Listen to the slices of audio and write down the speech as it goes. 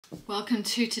Welcome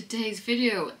to today's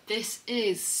video. This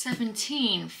is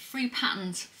 17 free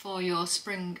patterns for your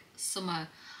spring summer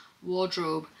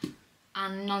wardrobe,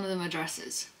 and none of them are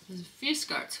dresses. There's a few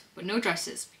skirts but no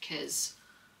dresses because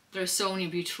there are so many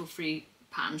beautiful free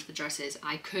patterns for dresses.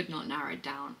 I could not narrow it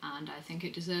down and I think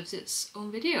it deserves its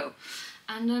own video,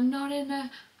 and I'm not in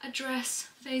a dress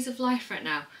phase of life right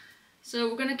now. So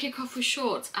we're going to kick off with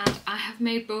shorts, and I have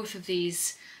made both of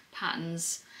these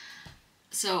patterns,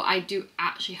 so I do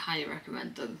actually highly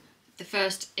recommend them. The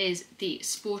first is the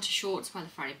Sporty shorts by the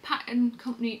Friday Pattern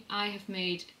Company. I have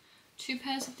made 2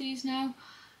 pairs of these now,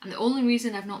 and the only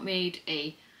reason I've not made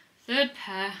a third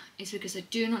pair is because I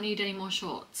do not need any more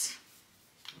shorts.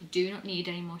 I do not need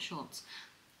any more shorts.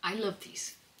 I love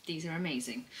these. These are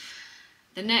amazing.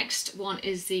 The next one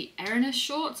is the Erinus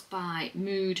shorts by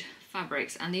Mood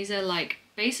Fabrics, and these are like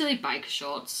basically biker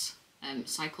shorts,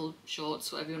 cycle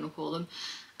shorts, whatever you want to call them.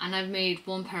 And I've made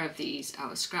 1 pair of these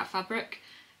out of scrap fabric,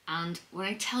 and when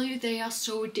I tell you they are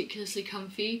so ridiculously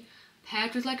comfy,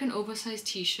 paired with like an oversized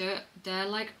t-shirt, they're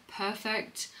like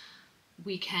perfect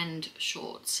weekend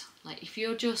shorts. Like if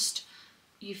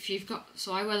you've got,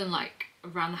 so I wear them like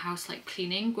around the house, like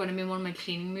cleaning. When I'm in one of my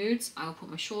cleaning moods, I'll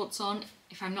put my shorts on.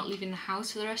 If I'm not leaving the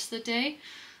house for the rest of the day,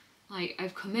 like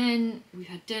I've come in, we've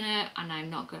had dinner, and I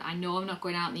know I'm not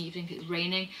going out in the evening because it's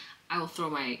raining, I will throw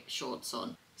my shorts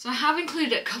on. So I have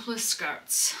included a couple of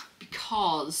skirts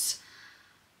because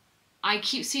I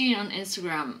keep seeing on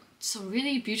Instagram some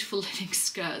really beautiful linen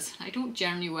skirts. I don't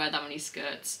generally wear that many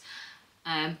skirts,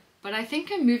 but I think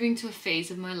I'm moving to a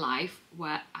phase of my life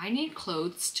where I need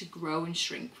clothes to grow and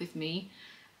shrink with me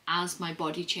as my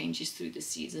body changes through the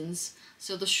seasons.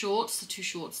 So the 2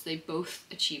 shorts, they both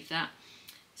achieve that.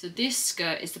 So this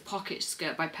skirt is the pocket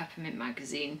skirt by Peppermint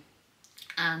magazine,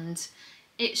 and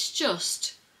it's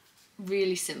just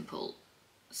really simple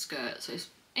skirt. So it's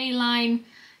A-line,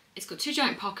 it's got 2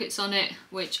 giant pockets on it,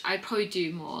 which I'd probably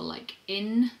do more like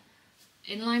inline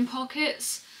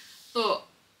pockets, but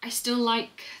I still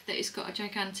like that it's got a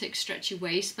gigantic stretchy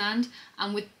waistband,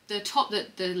 and with the top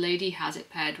that the lady has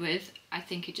it paired with, I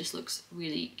think it just looks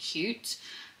really cute.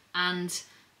 And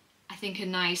I think a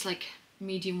nice like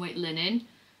medium weight linen,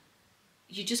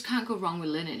 you just can't go wrong with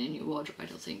linen in your wardrobe, I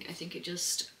don't think. I think it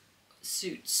just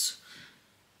suits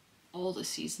all the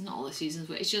seasons, not all the seasons,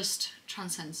 but it just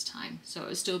transcends time. So it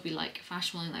would still be like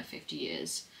fashionable in like 50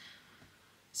 years.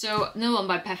 So another one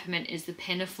by Peppermint is the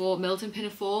Pinafore, Milton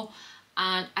Pinafore.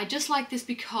 And I just like this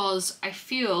because I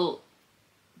feel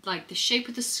like the shape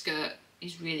of the skirt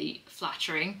is really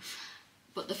flattering,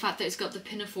 but the fact that it's got the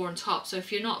pinafore on top, so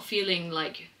if you're not feeling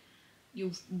like you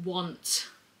just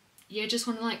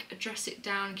want to like dress it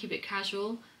down and keep it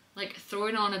casual, like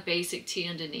throwing on a basic tee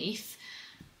underneath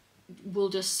will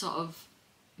just sort of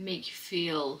make you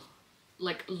feel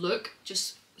like look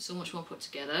just so much more put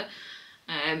together.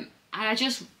 And I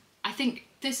think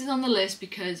this is on the list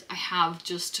because I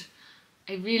just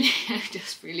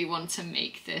really want to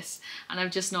make this, and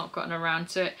I've just not gotten around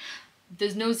to it.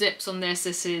 There's no zips on this.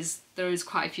 There is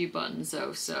quite a few buttons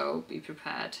though, so be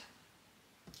prepared.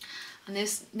 And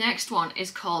this next one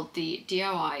is called the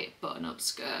DIY button-up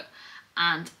skirt,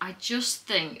 and I just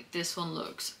think this one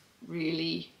looks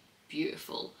really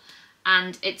beautiful.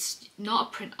 And it's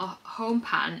not a home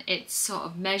pattern, it's sort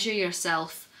of measure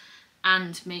yourself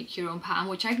and make your own pattern,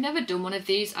 which I've never done one of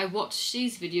these. I watch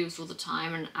these videos all the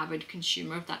time, and an avid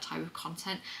consumer of that type of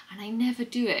content, and I never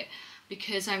do it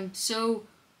because I'm so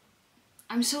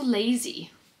lazy.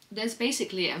 That's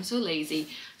basically it, I'm so lazy.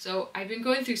 So I've been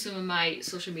going through some of my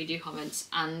social media comments,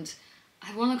 and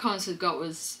one of the comments I got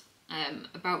was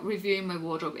about reviewing my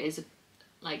wardrobe is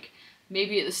like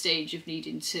maybe at the stage of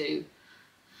needing to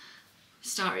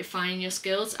start refining your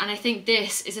skills, and I think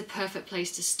this is a perfect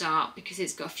place to start because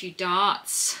it's got a few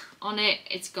darts on it,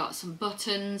 it's got some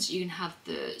buttons, you can have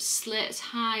the slit as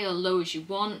high or low as you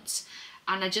want,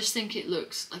 and I just think it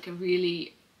looks like a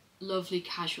really lovely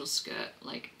casual skirt.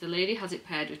 Like the lady has it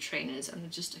paired with trainers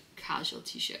and just a casual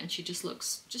t-shirt, and she just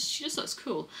looks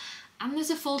cool. And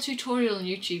there's a full tutorial on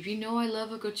YouTube. You know I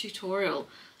love a good tutorial.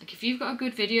 Like if you've got a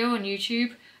good video on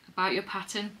YouTube about your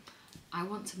pattern, I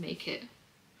want to make it.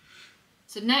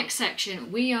 So next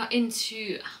section, we are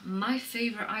into my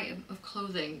favourite item of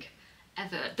clothing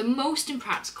ever. The most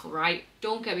impractical, right?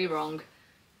 Don't get me wrong.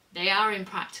 They are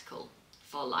impractical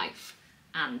for life.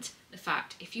 And the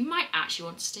fact, if you might actually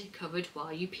want to stay covered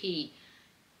while you pee,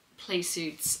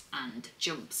 playsuits and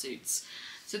jumpsuits.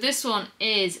 So this one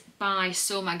is by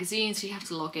Sewn magazine, so you have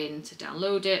to log in to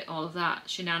download it, all of that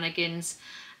shenanigans.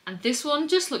 And this one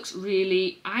just looks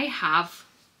really, I have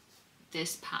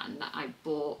this pattern that I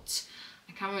bought,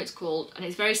 I can't remember what it's called, and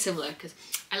it's very similar because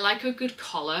I like a good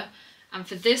collar, and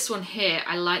for this one here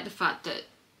I like the fact that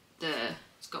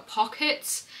it's got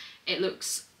pockets. It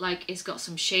looks like it's got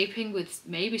some shaping with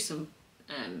maybe some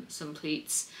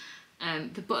pleats.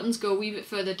 The buttons go a wee bit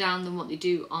further down than what they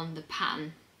do on the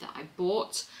pattern that I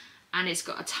bought, and it's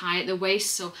got a tie at the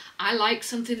waist, so I like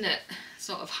something that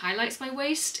sort of highlights my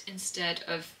waist instead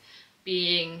of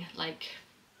being like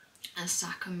a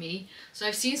sack on me. So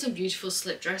I've seen some beautiful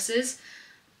slip dresses,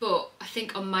 but I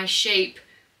think on my shape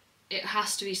it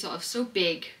has to be sort of so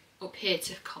big up here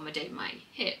to accommodate my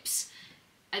hips,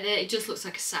 and then it just looks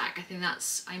like a sack. I think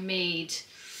I made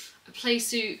a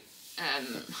Playsuit I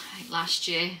think last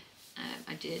year.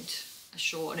 I did a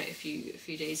short on it a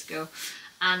few days ago,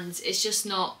 and it's just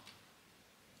not,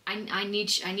 I need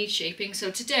shaping. So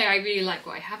today I really like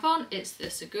what I have on. It's the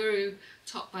Seguru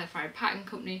top by the Fire Pattern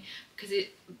Company because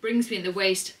it brings me in the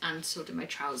waist, and so do my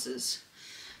trousers.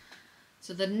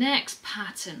 So the next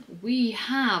pattern we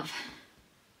have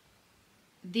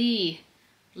the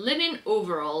linen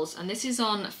overalls, and this is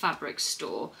on Fabric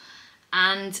Store,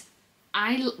 and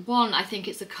I think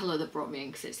it's the colour that brought me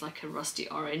in because it's like a rusty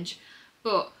orange,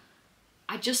 but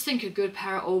I just think a good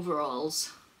pair of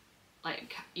overalls,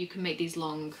 like you can make these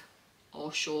long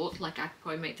or short, like I could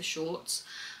probably make the shorts,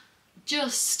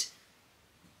 it's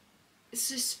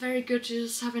just very good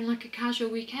just having like a casual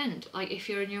weekend, like if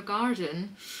you're in your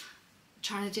garden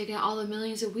trying to dig out all the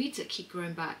millions of weeds that keep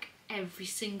growing back every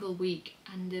single week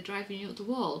and they're driving you up the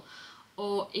wall.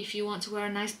 Or if you want to wear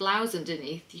a nice blouse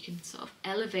underneath, you can sort of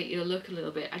elevate your look a little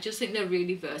bit. I just think they're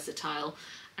really versatile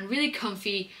and really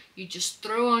comfy. You just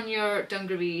throw on your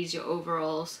dungarees, your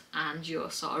overalls, and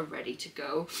you're sort of ready to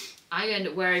go. I end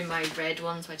up wearing my red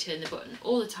ones by turning the button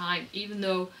all the time, even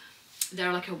though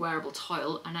they're like a wearable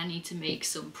toil and I need to make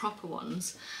some proper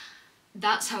ones.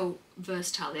 That's how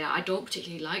versatile they are. I don't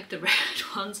particularly like the red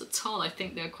ones at all. I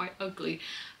think they're quite ugly,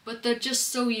 but they're just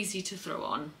so easy to throw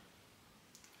on.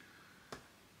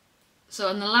 So,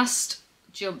 and the last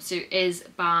jumpsuit is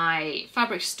by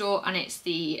Fabric Store, and it's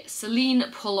the Celine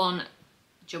pull-on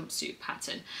jumpsuit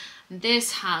pattern. And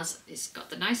this it's got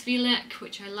the nice V-neck,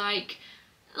 which I like,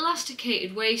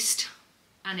 elasticated waist,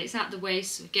 and it's at the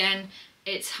waist, so again,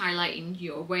 it's highlighting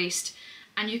your waist,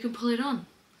 and you can pull it on.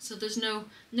 So there's no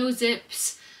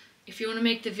zips. If you want to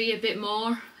make the V a bit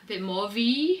more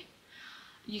V,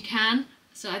 you can.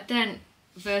 So then,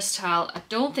 versatile. I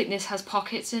don't think this has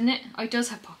pockets in it. Oh, it does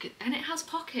have pockets, and it has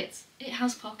pockets. It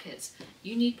has pockets.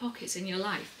 You need pockets in your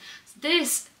life. So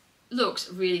this looks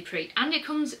really pretty, and it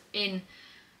comes in,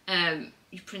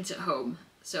 you print at home.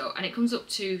 So, and it comes up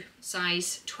to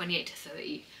size 28 to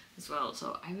 30 as well.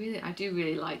 So I do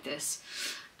really like this.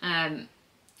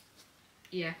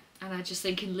 Yeah, and I just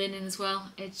think in linen as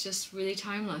well, it's just really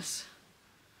timeless.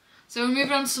 So we're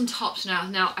moving on to some tops now.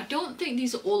 Now, I don't think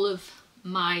these are all of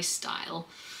my style,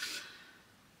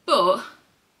 but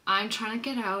I'm trying to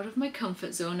get out of my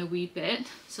comfort zone a wee bit.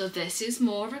 So this is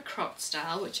more of a cropped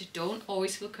style, which I don't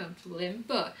always feel comfortable in,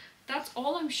 but that's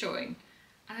all I'm showing.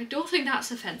 And I don't think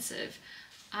that's offensive.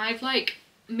 I've like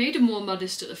made it more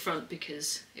modest at the front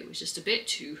because it was just a bit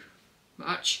too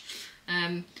much.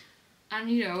 And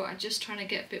you know, I'm just trying to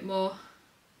get a bit more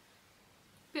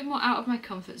out of my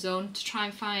comfort zone to try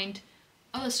and find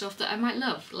other stuff that I might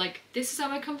love. Like, this is out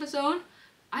of my comfort zone.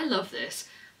 I love this.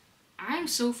 I am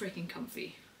so freaking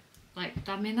comfy. Like,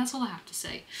 I mean, that's all I have to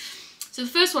say. So the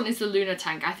first one is the Lunar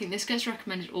Tank. I think this gets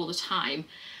recommended all the time.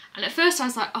 And at first I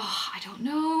was like, oh, I don't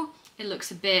know. It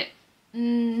looks a bit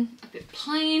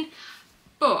plain.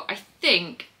 But I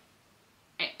think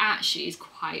it actually is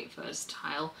quite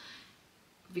versatile,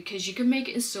 because you can make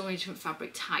it in so many different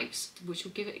fabric types, which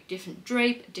will give it a different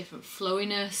drape, a different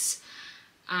flowiness,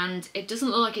 and it doesn't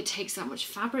look like it takes that much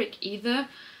fabric either.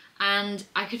 And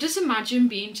I could just imagine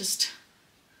being just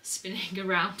spinning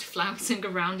around, flouncing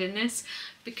around in this,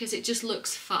 because it just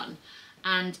looks fun.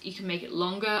 And you can make it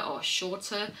longer or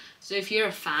shorter. So if you're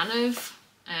a fan of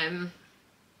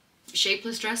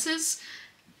shapeless dresses,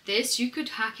 this you could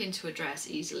hack into a dress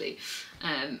easily,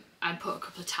 and put a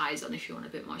couple of ties on if you want a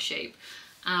bit more shape.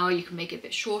 Or you can make it a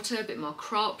bit shorter, a bit more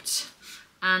cropped,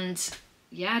 and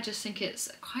yeah, I just think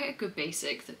it's quite a good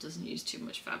basic that doesn't use too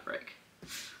much fabric.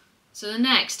 So the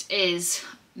next is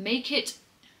make it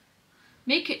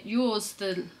yours,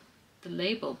 the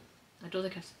label. I don't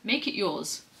think make it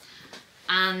yours,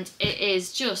 and it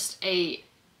is just a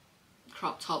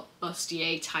crop top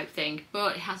bustier type thing,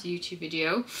 but it has a YouTube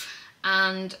video,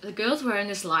 and the girl's wearing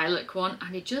this lilac one,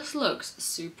 and it just looks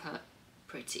super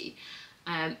pretty.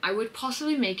 I would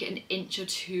possibly make it an inch or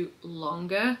two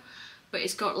longer, but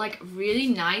it's got like really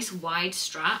nice wide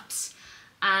straps,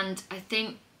 and I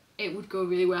think it would go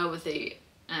really well with the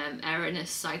Erinus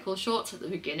cycle shorts at the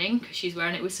beginning because she's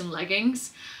wearing it with some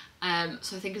leggings.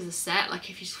 So I think as a set, like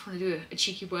if you just want to do a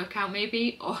cheeky workout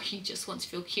maybe, or you just want to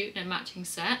feel cute in a matching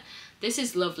set, this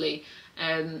is lovely.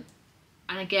 And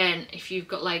again, if you've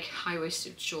got like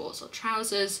high-waisted shorts or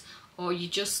trousers, or you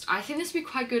just, I think this would be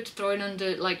quite good throwing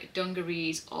under like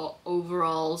dungarees or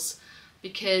overalls,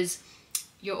 because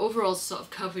your overalls are sort of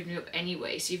covering you up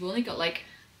anyway, so you've only got like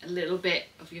a little bit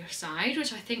of your side,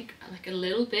 which I think like a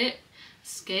little bit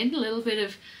skin, a little bit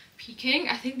of peeking,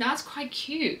 I think that's quite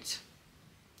cute.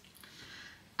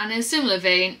 And in a similar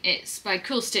vein, it's by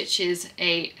Cool Stitches,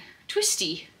 a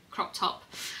Twisty crop top,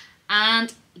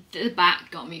 and the back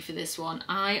got me for this one.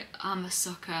 I am a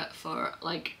sucker for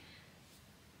like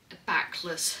a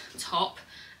backless top,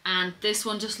 and this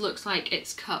one just looks like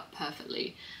it's cut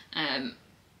perfectly,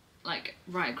 like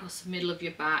right across the middle of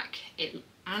your back.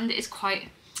 And it's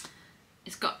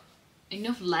got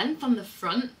enough length on the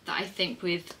front that I think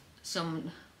with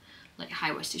some like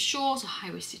high-waisted shorts or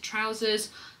high-waisted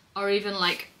trousers, or even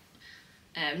like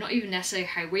not even necessarily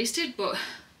high-waisted but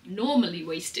normally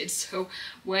waisted, so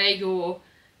where your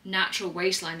natural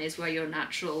waistline is, where your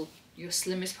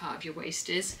slimmest part of your waist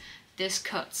is, this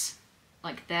cuts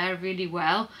like there really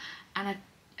well. And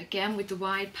again with the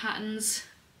wide patterns,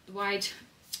 the wide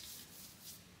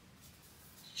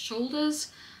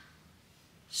shoulders,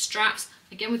 straps,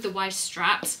 again with the wide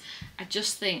straps, I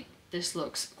just think this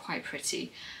looks quite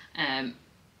pretty.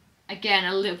 Again,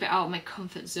 a little bit out of my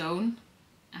comfort zone,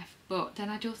 but then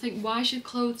I don't think, why should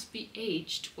clothes be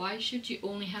aged? Why should you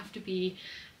only have to be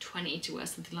 20 to wear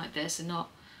something like this and not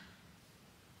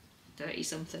 30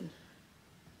 something?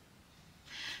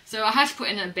 So I had to put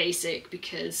in a basic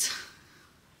because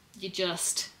you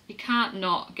can't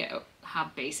not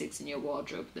have basics in your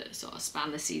wardrobe that sort of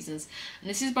span the seasons. And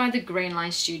this is by the Grain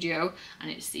Line Studio, and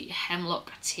it's the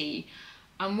Hemlock Tee.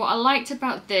 And what I liked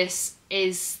about this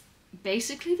is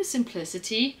basically the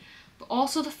simplicity, but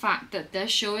also the fact that they're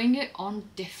showing it on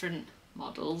different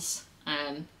models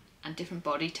and different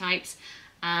body types,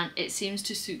 and it seems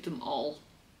to suit them all.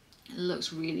 It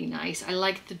looks really nice. I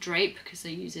like the drape because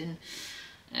they're using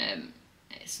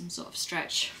some sort of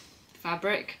stretch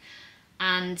fabric,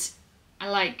 and I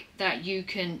like that you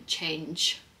can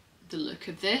change the look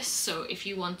of this. So if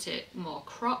you want it more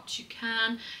cropped, you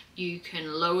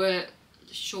can lower,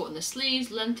 shorten the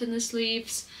sleeves, lengthen the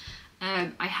sleeves.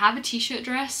 I have a t-shirt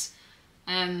dress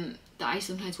that I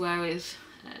sometimes wear with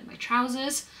my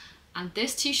trousers, and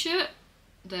this t-shirt,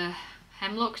 the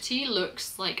Hemlock Tee,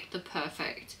 looks like the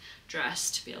perfect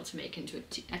dress to be able to make into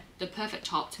the perfect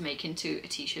top to make into a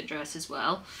t-shirt dress as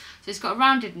well. So it's got a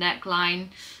rounded neckline,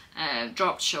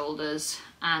 dropped shoulders,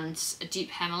 and a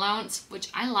deep hem allowance, which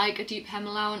I like a deep hem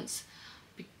allowance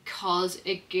because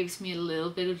it gives me a little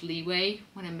bit of leeway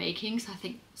when I'm making. So I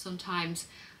think sometimes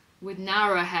with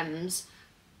narrower hems,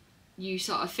 you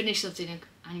sort of finish something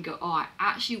and you go, oh, I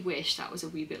actually wish that was a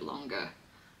wee bit longer,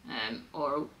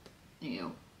 or you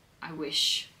know, I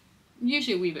wish,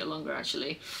 usually a wee bit longer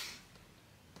actually.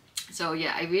 So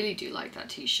yeah, I really do like that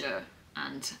t-shirt,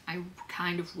 and I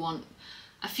kind of want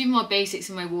a few more basics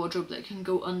in my wardrobe that can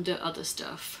go under other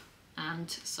stuff and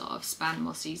sort of span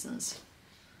more seasons.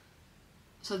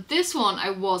 So this one I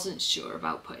wasn't sure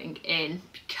about putting in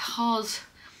because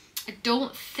I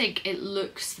don't think it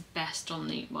looks the best on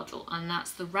the model, and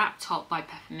that's the wrap top by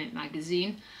Peppermint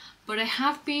Magazine. But I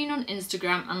have been on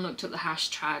Instagram and looked up the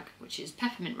hashtag, which is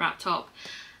peppermint wrap top,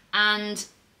 and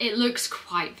it looks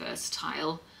quite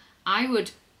versatile. I would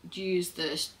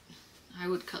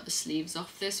cut the sleeves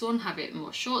off this one, have it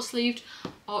more short sleeved,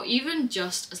 or even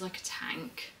just as like a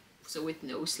tank, so with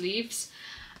no sleeves.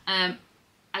 I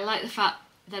like the fact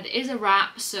that it is a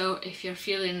wrap, so if you're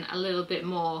feeling a little bit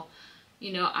more,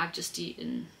 you know, I've just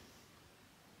eaten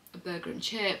a burger and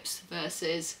chips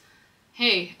versus,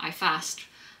 hey, I'm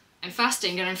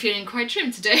fasting and I'm feeling quite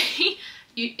trim today.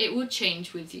 It would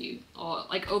change with you. Or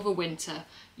like over winter,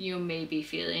 you may be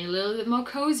feeling a little bit more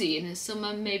cozy, and in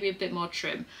summer maybe a bit more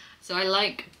trim. So I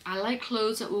like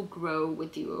clothes that will grow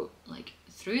with you, like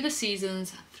through the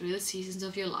seasons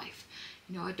of your life.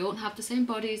 You know, I don't have the same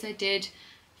body as I did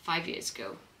 5 years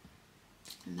ago,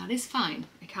 and that is fine.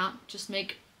 I can't just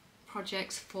make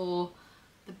projects for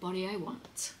the body I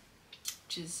want,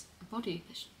 which is a body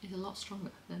that is a lot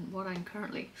stronger than what I'm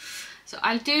currently. So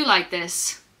I do like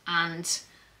this, and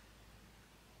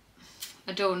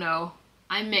I don't know,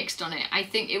 I'm mixed on it. I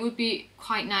think it would be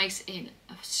quite nice in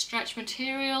a stretch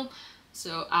material,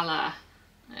 so a la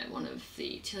one of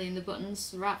the Tilly and the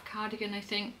Buttons wrap cardigan. I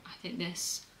think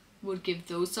this would give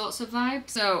those sorts of vibes.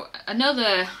 So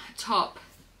another top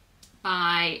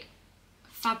by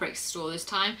fabric store this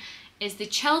time, is the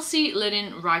Chelsea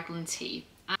Linen Raglan Tee.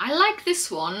 I like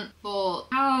this one for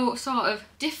how sort of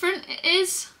different it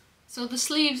is. So the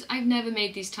sleeves, I've never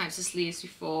made these types of sleeves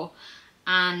before,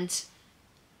 and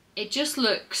it just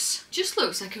looks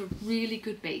like a really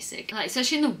good basic. Like,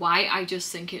 especially in the white, I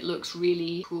just think it looks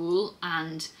really cool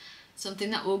and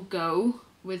something that will go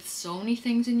with so many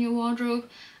things in your wardrobe.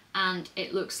 And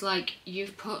it looks like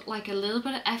you've put like a little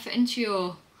bit of effort into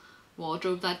your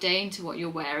wardrobe that day, into what you're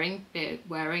wearing.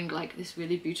 Wearing like this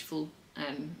really beautiful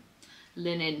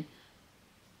linen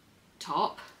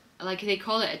top, like they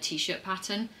call it a t-shirt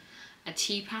pattern, a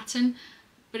tee pattern,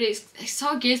 but it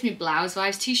sort of gives me blouse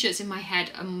vibes. T-shirts in my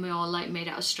head are more like made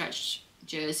out of stretched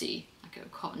jersey, like a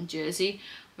cotton jersey,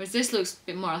 whereas this looks a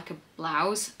bit more like a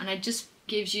blouse, and it just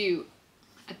gives you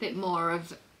a bit more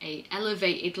of a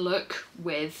elevated look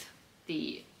with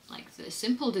the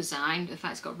simple design. The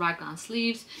fact it's got raglan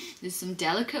sleeves, there's some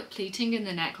delicate pleating in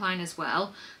the neckline as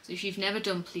well, so if you've never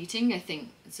done pleating, I think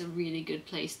it's a really good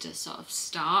place to sort of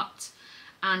start,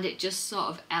 and it just sort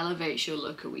of elevates your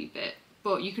look a wee bit.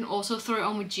 But you can also throw it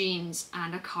on with jeans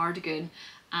and a cardigan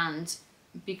and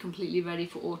be completely ready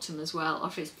for autumn as well, or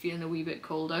if it's feeling a wee bit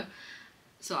colder.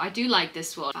 So I do like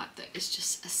this one. The fact that it's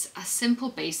just a simple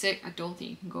basic. I don't think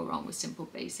you can go wrong with simple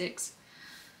basics.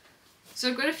 So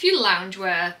I've got a few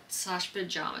loungewear /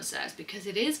 pyjama sets because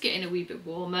it is getting a wee bit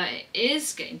warmer. It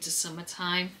is getting to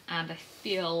summertime, and I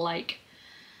feel like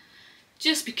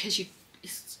just because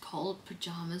it's called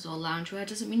pyjamas or loungewear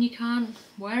doesn't mean you can't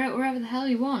wear it wherever the hell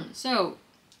you want. So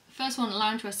first one, a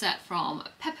loungewear set from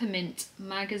Peppermint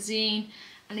magazine,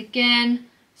 and again,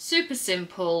 super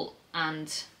simple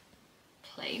and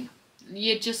plain.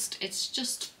 It's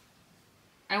just,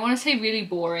 I want to say really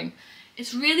boring.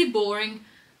 It's really boring,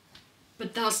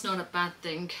 but that's not a bad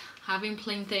thing. Having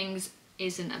plain things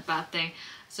isn't a bad thing.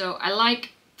 So I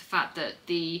like the fact that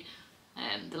the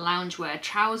loungewear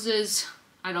trousers,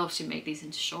 I'd obviously make these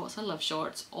into shorts. I love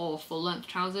shorts or full length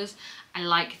trousers. I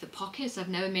like the pockets. I've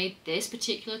never made this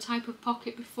particular type of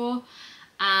pocket before.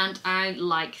 And I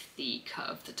like the cut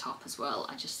of the top as well.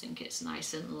 I just think it's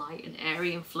nice and light and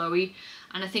airy and flowy.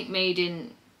 And I think made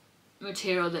in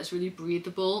material that's really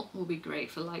breathable will be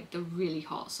great for like the really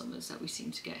hot summers that we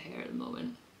seem to get here at the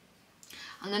moment.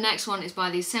 And the next one is by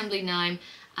the Assembly 9,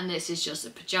 and this is just a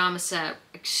pyjama set,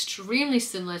 extremely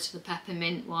similar to the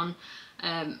Peppermint one,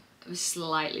 a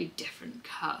slightly different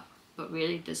cut, but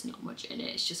really there's not much in it.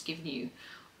 It's just giving you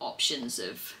options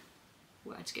of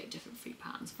where to get different free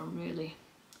patterns from, really.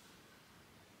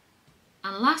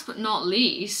 And last but not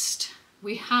least,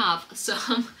 we have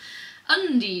some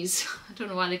undies. I don't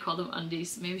know why they call them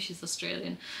undies, maybe she's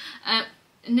Australian.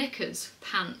 Knickers,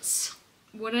 pants,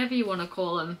 whatever you want to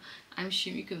call them. I'm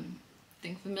sure you can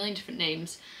think of a million different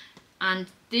names. And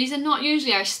these are not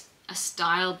usually a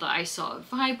style that I sort of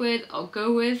vibe with or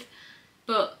go with,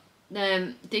 but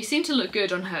they seem to look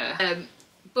good on her.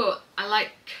 But I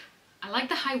like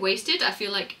the high-waisted. I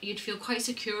feel like you'd feel quite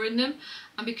secure in them,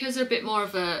 and because they're a bit more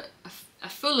of a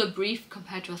fuller brief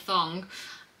compared to a thong,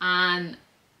 and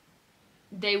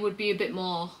they would be a bit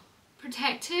more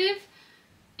protective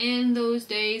in those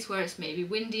days where it's maybe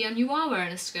windy and you are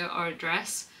wearing a skirt or a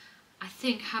dress. I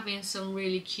think having some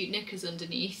really cute knickers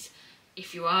underneath,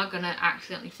 if you are gonna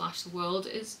accidentally flash the world,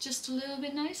 is just a little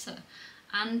bit nicer.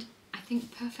 And I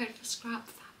think perfect for scrap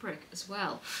fabric as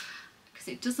well, because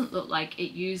it doesn't look like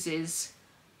it uses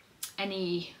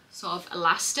any sort of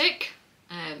elastic.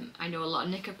 I know a lot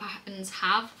of knicker patterns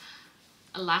have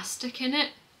elastic in it,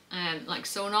 like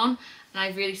sewn on, and I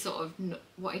really sort of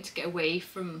wanted to get away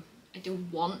from, I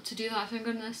don't want to do that if I'm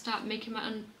going to start making my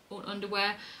own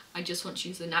underwear. I just want to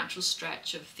use the natural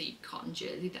stretch of the cotton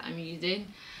jersey that I'm using.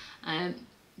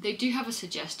 They do have a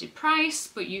suggested price,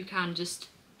 but you can just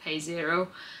pay $0.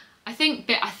 I think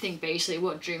basically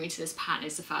what drew me to this pattern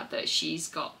is the fact that she's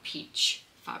got peach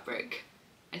fabric.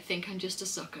 I think I'm just a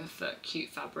sucker for cute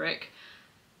fabric.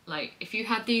 Like if you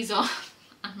had these on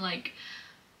and like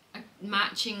a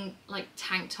matching like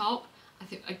tank top, I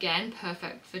think again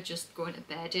perfect for just going to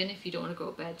bed in if you don't want to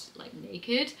go to bed like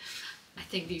naked. I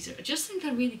think these are, I just think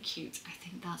they're really cute. I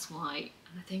think that's why,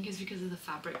 and I think it's because of the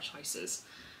fabric choices.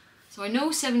 So I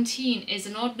know 17 is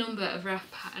an odd number of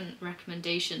pattern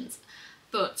recommendations,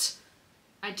 but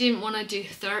I didn't want to do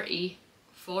 30,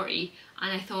 40,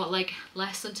 and I thought like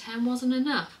less than 10 wasn't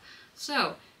enough.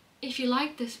 So if you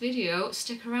like this video,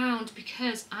 stick around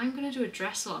because I'm going to do a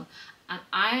dress on, and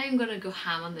I'm going to go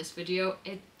ham on this video.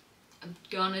 I'm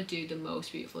gonna do the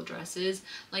most beautiful dresses.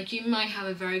 Like, you might have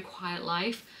a very quiet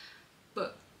life,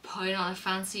 but putting on a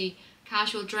fancy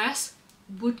casual dress,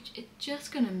 it's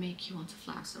just gonna make you want to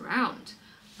flounce around.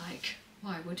 Like,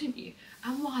 why wouldn't you?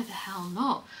 And why the hell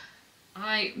not?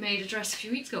 I made a dress a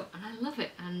few weeks ago and I love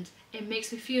it, and it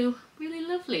makes me feel really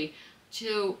lovely.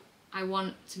 So I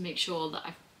want to make sure that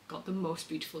I've got the most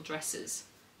beautiful dresses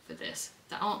for this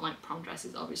that aren't like prom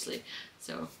dresses, obviously.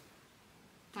 So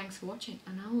thanks for watching,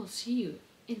 and I will see you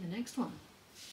in the next one.